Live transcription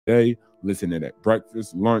day, listening at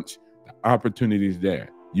breakfast, lunch, the opportunities there.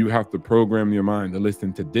 You have to program your mind to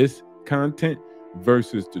listen to this content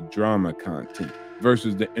versus the drama content,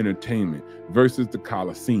 versus the entertainment, versus the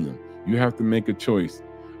Colosseum. You have to make a choice.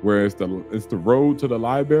 Whereas it's the road to the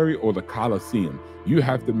library or the Colosseum. You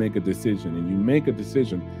have to make a decision, and you make a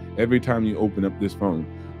decision every time you open up this phone.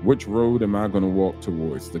 Which road am I going to walk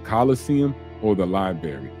towards? The Colosseum or the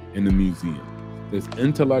library and the museum? There's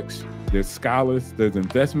intellects, there's scholars, there's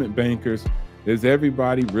investment bankers, there's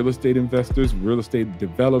everybody, real estate investors, real estate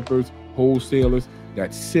developers, wholesalers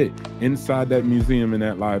that sit inside that museum and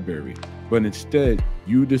that library. But instead,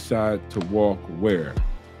 you decide to walk where?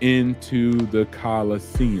 Into the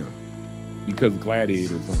Colosseum, because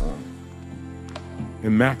gladiators are on.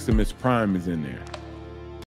 And Maximus Prime is in there.